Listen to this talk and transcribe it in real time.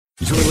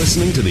You're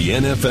listening to the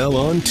NFL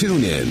on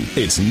TuneIn.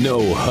 It's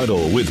No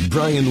Huddle with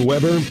Brian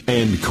Weber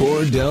and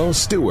Cordell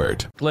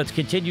Stewart. Let's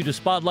continue to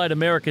spotlight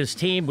America's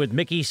team with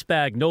Mickey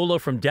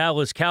Spagnola from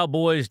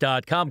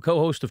DallasCowboys.com,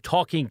 co-host of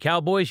Talking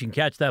Cowboys. You can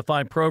catch that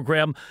fine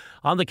program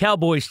on the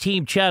Cowboys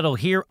team channel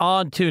here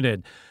on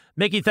TuneIn.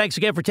 Mickey, thanks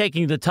again for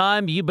taking the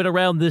time. You've been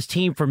around this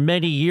team for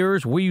many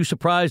years. Were you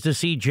surprised to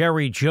see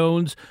Jerry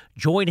Jones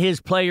join his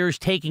players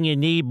taking a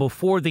knee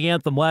before the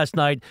anthem last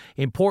night?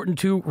 Important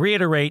to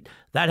reiterate,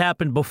 that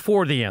happened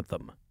before the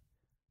anthem.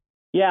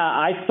 Yeah,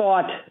 I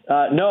thought,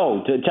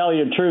 no, to tell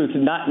you the truth,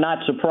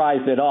 not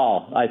surprised at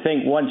all. I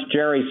think once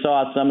Jerry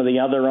saw some of the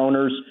other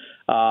owners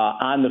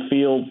on the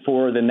field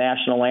for the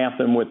national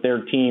anthem with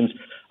their teams,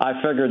 I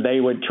figured they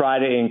would try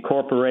to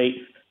incorporate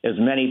as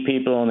many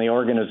people in the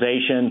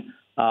organization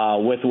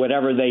with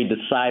whatever they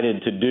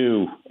decided to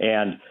do.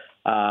 And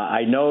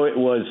I know it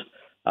was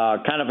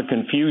kind of a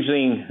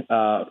confusing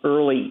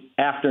early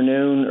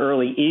afternoon,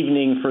 early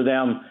evening for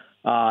them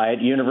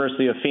at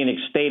University of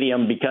Phoenix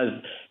Stadium because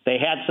they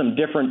had some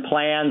different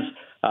plans.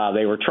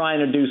 They were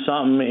trying to do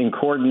something in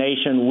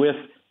coordination with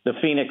the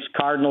Phoenix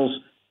Cardinals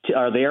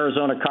or the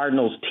Arizona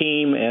Cardinals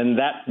team, and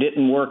that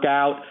didn't work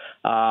out.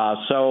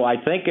 So I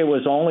think it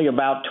was only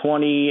about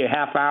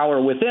half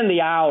hour, within the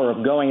hour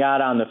of going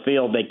out on the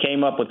field, they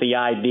came up with the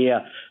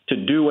idea to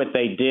do what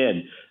they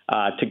did,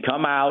 to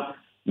come out,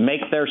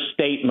 make their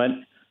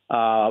statement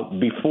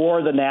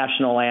before the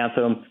national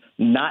anthem,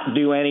 not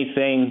do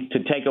anything to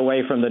take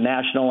away from the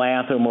national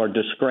anthem or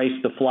disgrace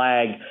the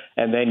flag,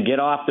 and then get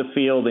off the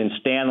field and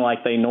stand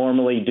like they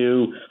normally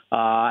do.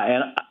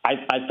 And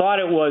I thought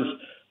it was,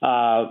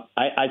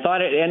 I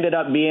thought it ended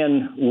up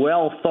being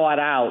well thought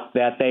out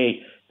that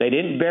they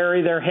didn't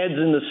bury their heads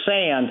in the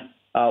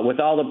sand with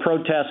all the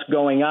protests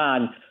going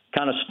on,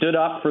 kind of stood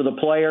up for the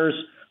players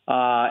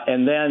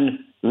and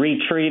then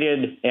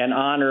retreated and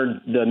honored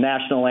the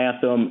national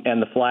anthem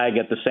and the flag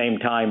at the same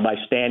time by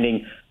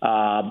standing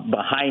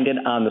behind it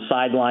on the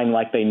sideline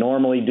like they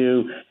normally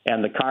do,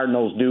 and the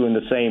Cardinals doing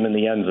the same in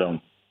the end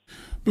zone.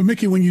 But,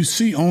 Mickey, when you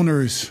see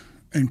owners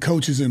and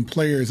coaches and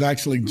players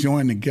actually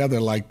join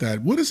together like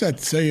that, what does that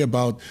say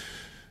about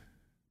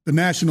the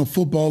National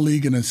Football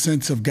League in a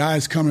sense of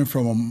guys coming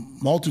from a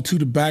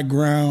multitude of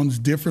backgrounds,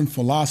 different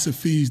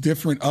philosophies,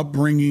 different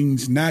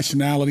upbringings,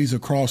 nationalities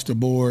across the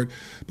board?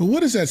 But what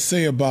does that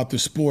say about the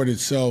sport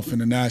itself and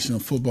the National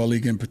Football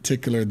League in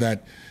particular,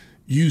 that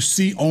you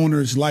see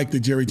owners like the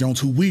Jerry Jones,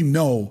 who we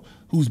know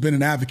who's been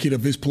an advocate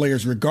of his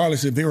players,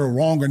 regardless if they were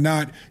wrong or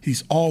not?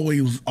 He's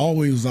always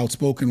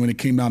outspoken when it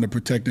came down to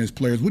protecting his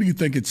players. What do you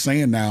think it's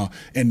saying now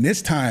in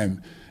this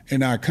time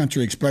in our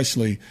country,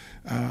 especially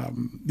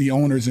the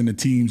owners and the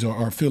teams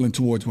are feeling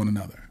towards one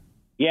another?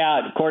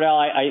 Yeah, Cordell,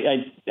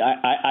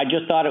 I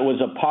just thought it was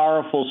a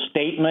powerful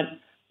statement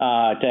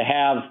to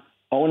have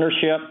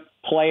ownership,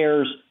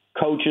 players,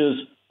 coaches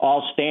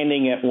all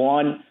standing at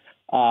one.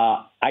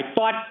 I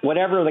thought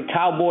whatever the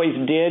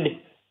Cowboys did,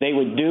 they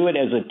would do it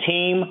as a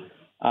team.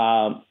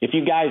 If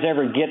you guys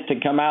ever get to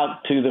come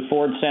out to the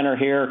Ford Center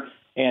here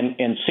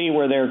and see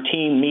where their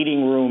team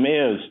meeting room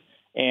is,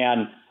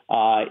 and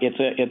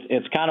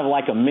it's kind of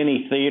like a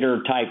mini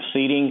theater type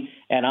seating,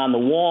 and on the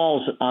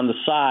walls on the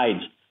sides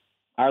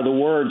are the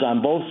words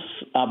on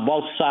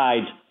both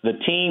sides: the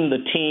team,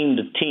 the team,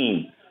 the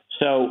team.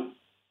 So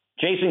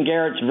Jason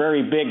Garrett's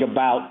very big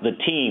about the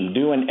team,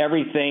 doing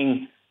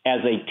everything as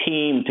a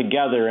team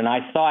together, and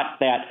I thought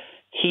that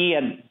he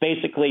had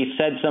basically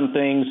said some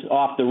things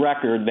off the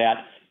record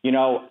that, you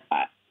know,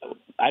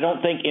 I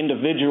don't think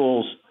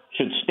individuals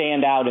should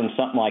stand out in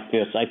something like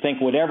this. I think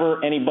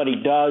whatever anybody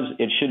does,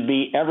 it should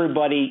be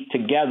everybody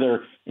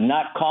together,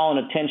 not calling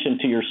attention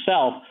to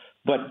yourself,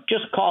 but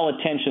just call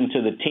attention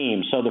to the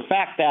team. So the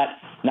fact that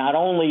not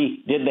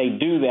only did they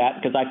do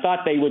that, because I thought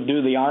they would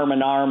do the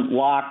arm-in-arm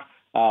lock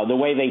the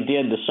way they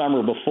did the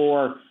summer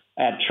before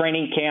at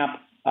training camp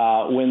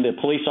when the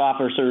police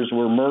officers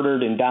were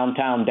murdered in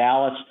downtown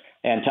Dallas,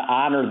 and to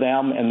honor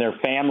them and their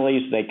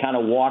families, they kind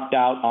of walked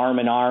out arm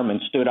in arm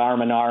and stood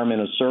arm in arm in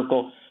a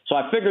circle. So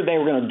I figured they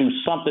were going to do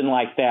something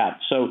like that.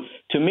 So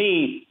to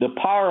me, the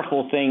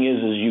powerful thing is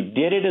you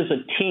did it as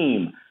a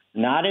team,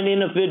 not an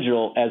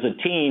individual, as a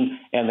team,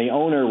 and the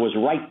owner was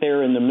right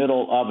there in the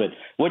middle of it,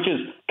 which is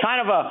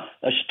kind of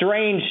a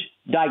strange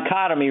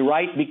dichotomy,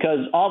 right? Because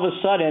all of a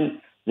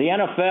sudden, the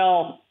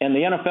NFL and the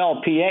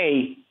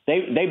NFLPA,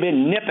 they've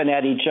been nipping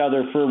at each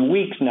other for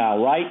weeks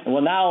now, right?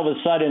 Well, now all of a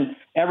sudden,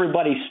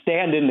 everybody's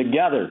standing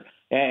together.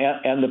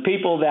 And the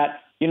people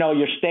that, you know,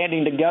 you're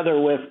standing together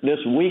with this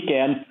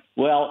weekend,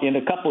 well, in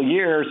a couple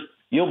years,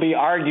 you'll be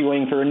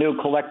arguing for a new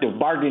collective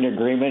bargaining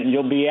agreement, and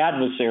you'll be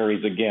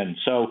adversaries again.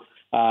 So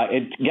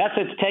guess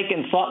it's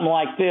taken something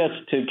like this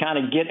to kind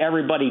of get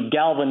everybody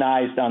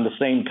galvanized on the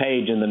same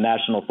page in the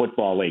National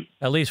Football League.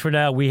 At least for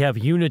now, we have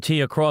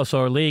unity across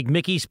our league.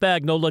 Mickey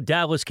Spagnola,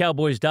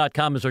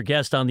 DallasCowboys.com, is our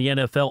guest on the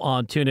NFL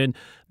on TuneIn.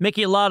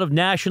 Mickey, a lot of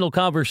national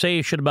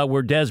conversation about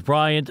where Dez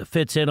Bryant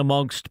fits in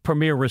amongst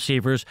premier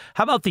receivers.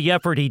 How about the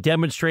effort he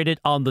demonstrated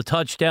on the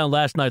touchdown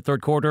last night,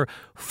 third quarter,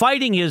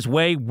 fighting his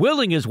way,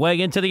 willing his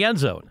way into the end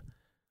zone?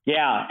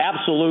 Yeah,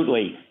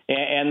 absolutely.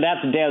 And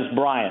that's Dez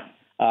Bryant.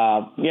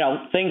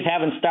 Things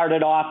haven't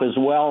started off as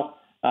well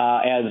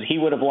as he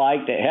would have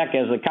liked, heck,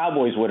 as the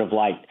Cowboys would have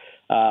liked.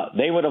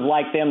 They would have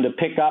liked them to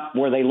pick up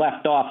where they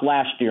left off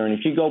last year. And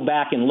if you go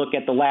back and look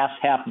at the last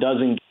half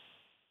dozen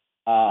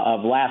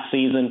of last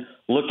season,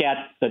 look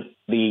at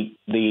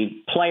the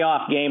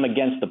playoff game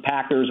against the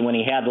Packers when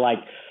he had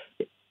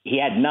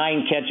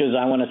 9 catches.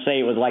 I want to say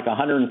it was like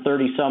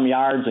 130 some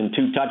yards and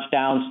 2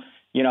 touchdowns.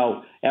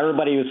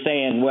 Everybody was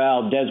saying,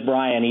 well, Dez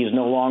Bryant, he's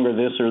no longer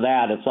this or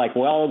that. It's like,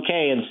 well,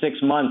 okay, in 6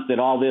 months did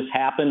all this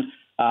happen?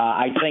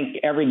 I think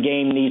every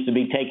game needs to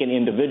be taken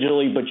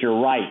individually, but you're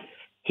right.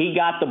 He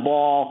got the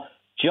ball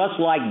just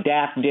like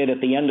Dak did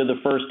at the end of the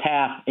first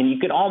half, and you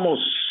could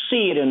almost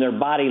see it in their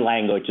body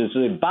language. It's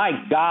like, by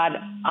God,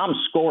 I'm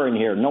scoring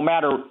here. No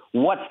matter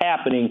what's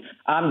happening,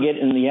 I'm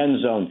getting in the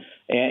end zone.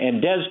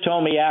 And Dez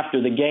told me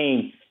after the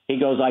game, he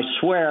goes, I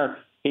swear,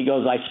 he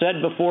goes, I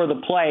said before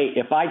the play,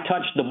 if I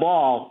touch the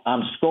ball,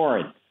 I'm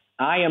scoring.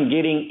 I am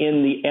getting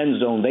in the end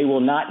zone. They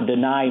will not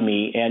deny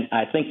me. And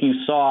I think you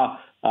saw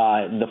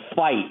the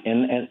fight.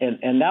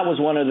 And that was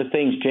one of the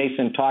things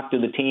Jason talked to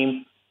the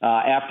team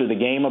after the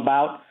game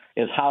about,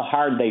 is how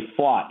hard they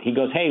fought. He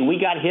goes, hey, we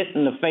got hit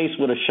in the face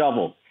with a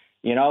shovel,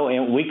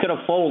 and we could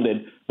have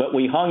folded, but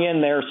we hung in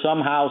there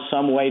somehow,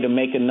 some way to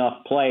make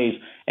enough plays.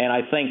 And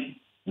I think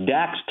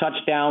Dak's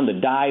touchdown, the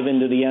dive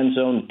into the end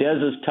zone,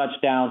 Dez's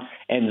touchdown,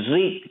 and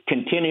Zeke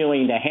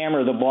continuing to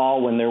hammer the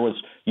ball when there was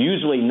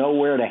usually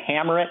nowhere to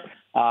hammer it,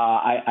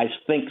 I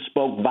think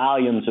spoke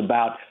volumes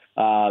about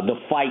the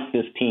fight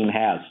this team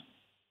has.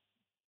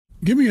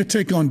 Give me your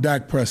take on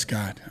Dak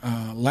Prescott.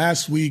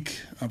 Last week,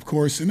 of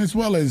course, and as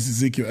well as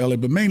Ezekiel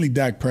Elliott, but mainly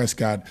Dak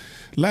Prescott.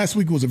 Last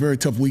week was a very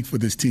tough week for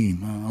this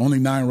team. Only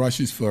 9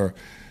 rushes for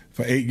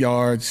 8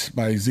 yards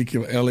by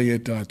Ezekiel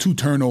Elliott, 2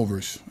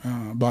 turnovers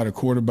by the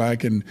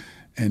quarterback, and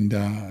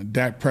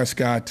Dak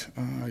Prescott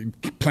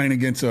playing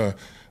against a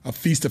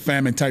feast of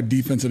famine type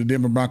defense of the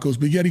Denver Broncos.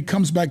 But yet he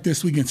comes back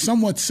this week and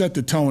somewhat set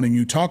the tone. And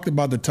you talked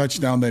about the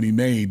touchdown that he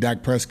made,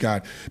 Dak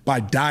Prescott, by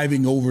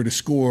diving over to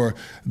score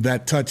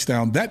that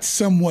touchdown. That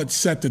somewhat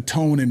set the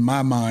tone in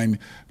my mind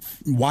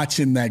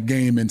watching that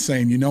game and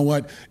saying, you know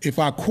what, if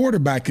our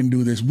quarterback can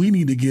do this, we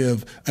need to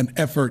give an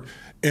effort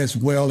as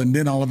well. And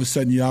then all of a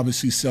sudden you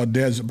obviously saw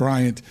Dez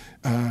Bryant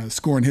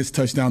scoring his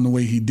touchdown the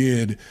way he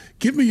did.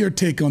 Give me your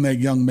take on that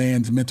young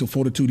man's mental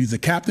fortitude. He's a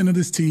captain of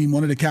this team,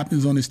 one of the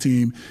captains on this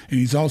team, and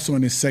he's also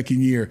in his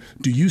second year.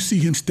 Do you see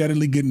him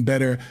steadily getting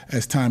better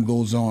as time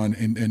goes on,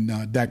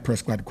 and Dak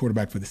Prescott, the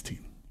quarterback for this team?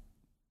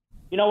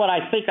 You know what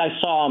I think I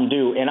saw him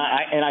do, and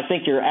I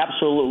think you're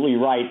absolutely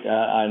right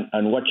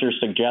on what you're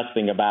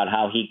suggesting about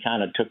how he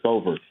kind of took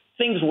over.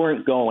 Things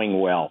weren't going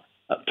well.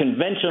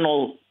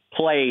 Conventional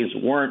plays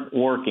weren't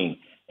working,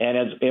 and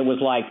it was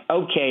like,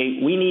 okay,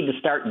 we need to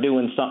start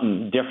doing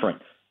something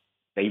different.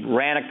 They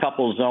ran a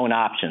couple zone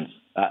options.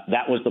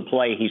 That was the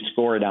play he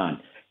scored on.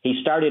 He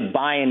started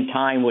buying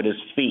time with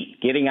his feet,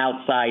 getting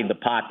outside the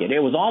pocket. It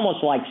was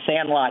almost like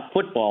sandlot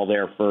football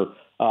there for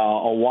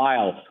a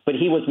while, but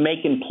he was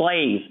making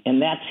plays,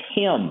 and that's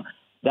him.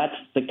 That's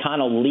the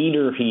kind of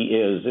leader he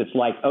is. It's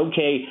like,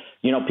 okay,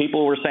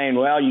 people were saying,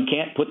 well, you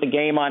can't put the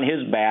game on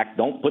his back.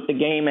 Don't put the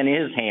game in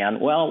his hand.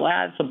 Well,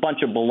 that's a bunch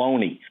of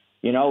baloney.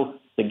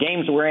 The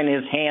games were in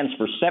his hands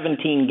for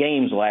 17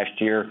 games last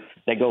year.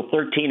 They go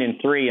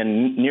 13-3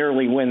 and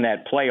nearly win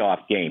that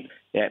playoff game.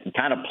 It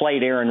kind of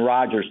played Aaron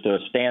Rodgers to a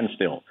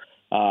standstill.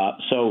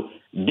 So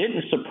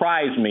didn't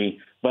surprise me,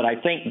 but I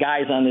think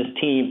guys on this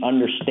team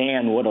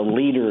understand what a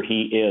leader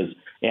he is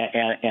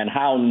and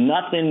how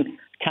nothing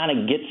kind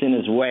of gets in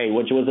his way,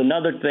 which was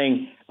another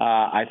thing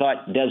I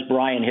thought Dez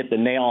Bryant hit the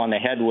nail on the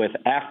head with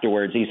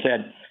afterwards. He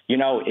said,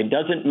 it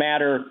doesn't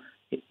matter.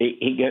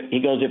 He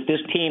goes, if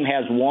this team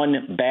has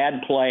one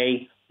bad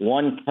play,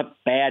 one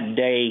bad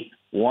day,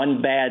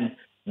 one bad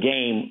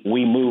game,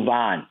 we move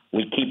on.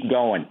 We keep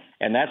going.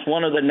 And that's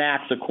one of the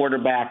knacks a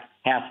quarterback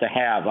has to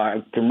have.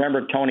 I can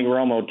remember Tony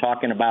Romo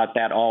talking about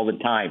that all the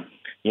time.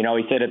 He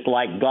said it's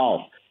like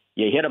golf.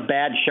 You hit a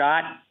bad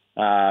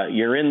shot,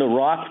 you're in the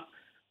rough.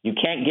 You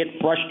can't get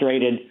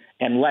frustrated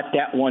and let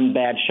that one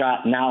bad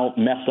shot now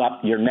mess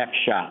up your next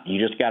shot.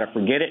 You just got to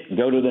forget it,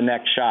 go to the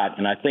next shot.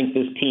 And I think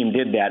this team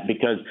did that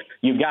because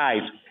you guys,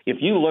 if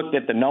you looked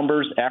at the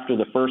numbers after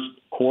the first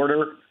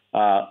quarter,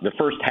 the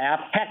first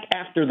half, heck,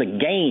 after the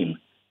game,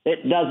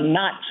 it does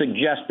not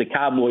suggest the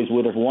Cowboys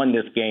would have won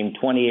this game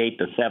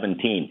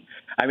 28-17.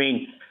 I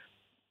mean,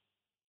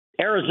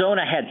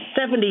 Arizona had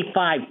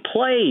 75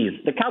 plays.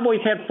 The Cowboys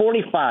had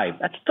 45.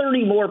 That's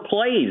 30 more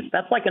plays.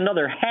 That's like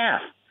another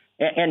half.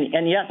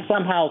 And yet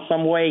somehow,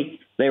 some way,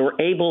 they were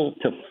able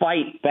to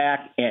fight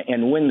back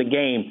and win the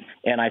game.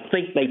 And I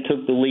think they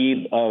took the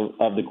lead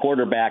of the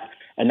quarterback.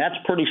 And that's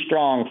pretty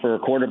strong for a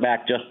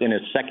quarterback just in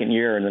his second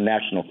year in the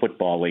National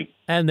Football League.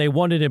 And they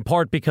won it in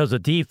part because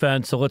of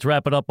defense. So let's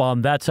wrap it up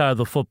on that side of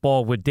the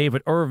football with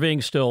David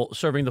Irving still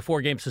serving the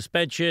 4-game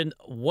suspension.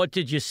 What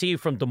did you see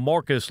from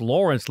DeMarcus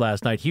Lawrence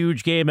last night?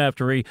 Huge game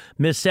after he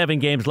missed 7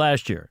 games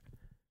last year.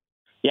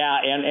 Yeah,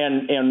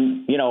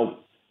 and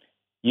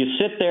you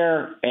sit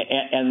there,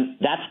 and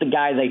that's the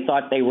guy they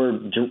thought they were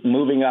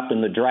moving up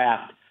in the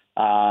draft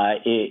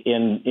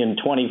in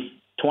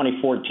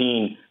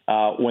 2014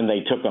 when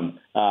they took him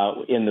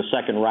in the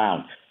second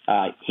round.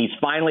 He's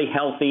finally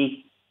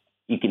healthy.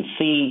 You can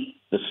see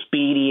the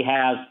speed he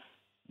has.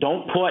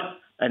 Don't put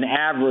an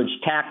average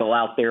tackle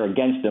out there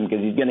against him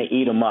because he's going to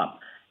eat him up.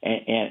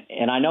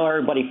 And I know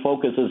everybody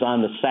focuses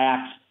on the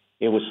sacks.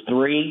 It was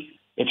 3.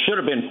 It should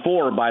have been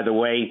 4, by the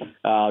way.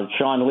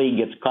 Sean Lee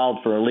gets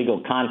called for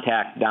illegal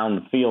contact down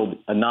the field.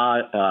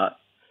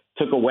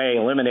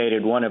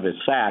 Eliminated one of his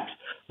sacks.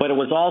 But it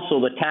was also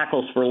the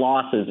tackles for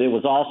losses. It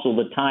was also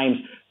the times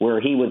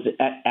where he was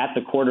at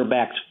the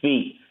quarterback's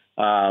feet,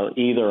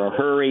 either a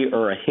hurry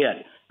or a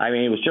hit. I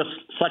mean, it was just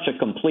such a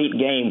complete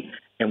game.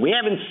 And we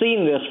haven't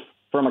seen this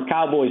from a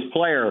Cowboys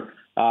player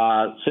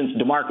since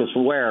DeMarcus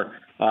Ware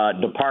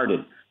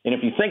departed. And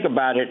if you think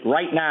about it,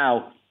 right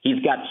now,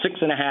 he's got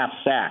 6.5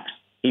 sacks.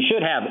 He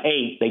should have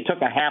 8. They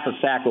took a half a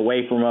sack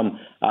away from him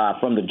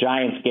from the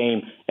Giants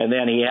game, and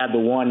then he had the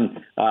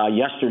one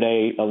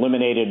yesterday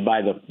eliminated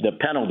by the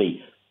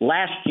penalty.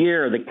 Last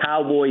year, the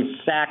Cowboys'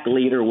 sack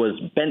leader was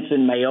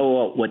Benson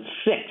Mayowa with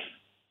 6.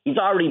 He's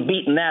already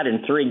beaten that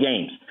in 3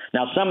 games.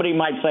 Now, somebody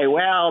might say,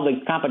 well,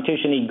 the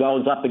competition he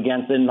goes up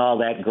against isn't all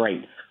that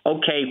great.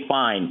 Okay,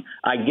 fine.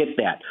 I get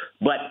that.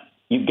 But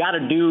you've got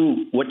to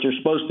do what you're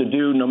supposed to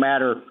do no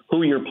matter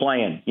who you're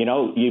playing. You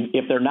know,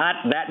 if they're not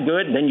that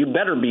good, then you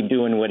better be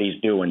doing what he's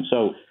doing.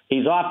 So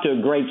he's off to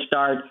a great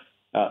start.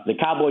 The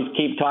Cowboys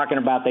keep talking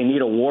about they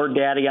need a war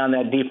daddy on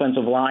that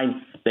defensive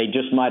line. They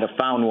just might have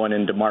found one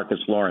in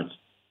DeMarcus Lawrence.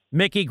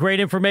 Mickey, great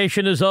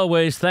information as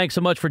always. Thanks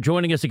so much for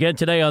joining us again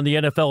today on the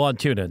NFL on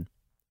TuneIn.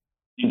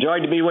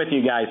 Enjoyed to be with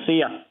you guys. See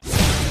ya.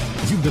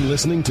 You've been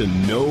listening to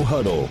No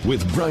Huddle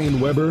with Brian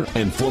Weber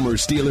and former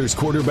Steelers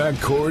quarterback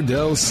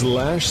Cordell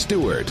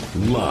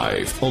 /Stewart.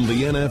 Live on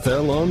the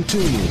NFL on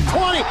TuneIn.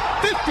 20,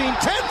 15,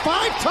 10,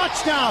 5,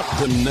 touchdown.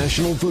 The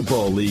National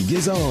Football League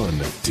is on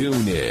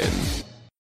TuneIn.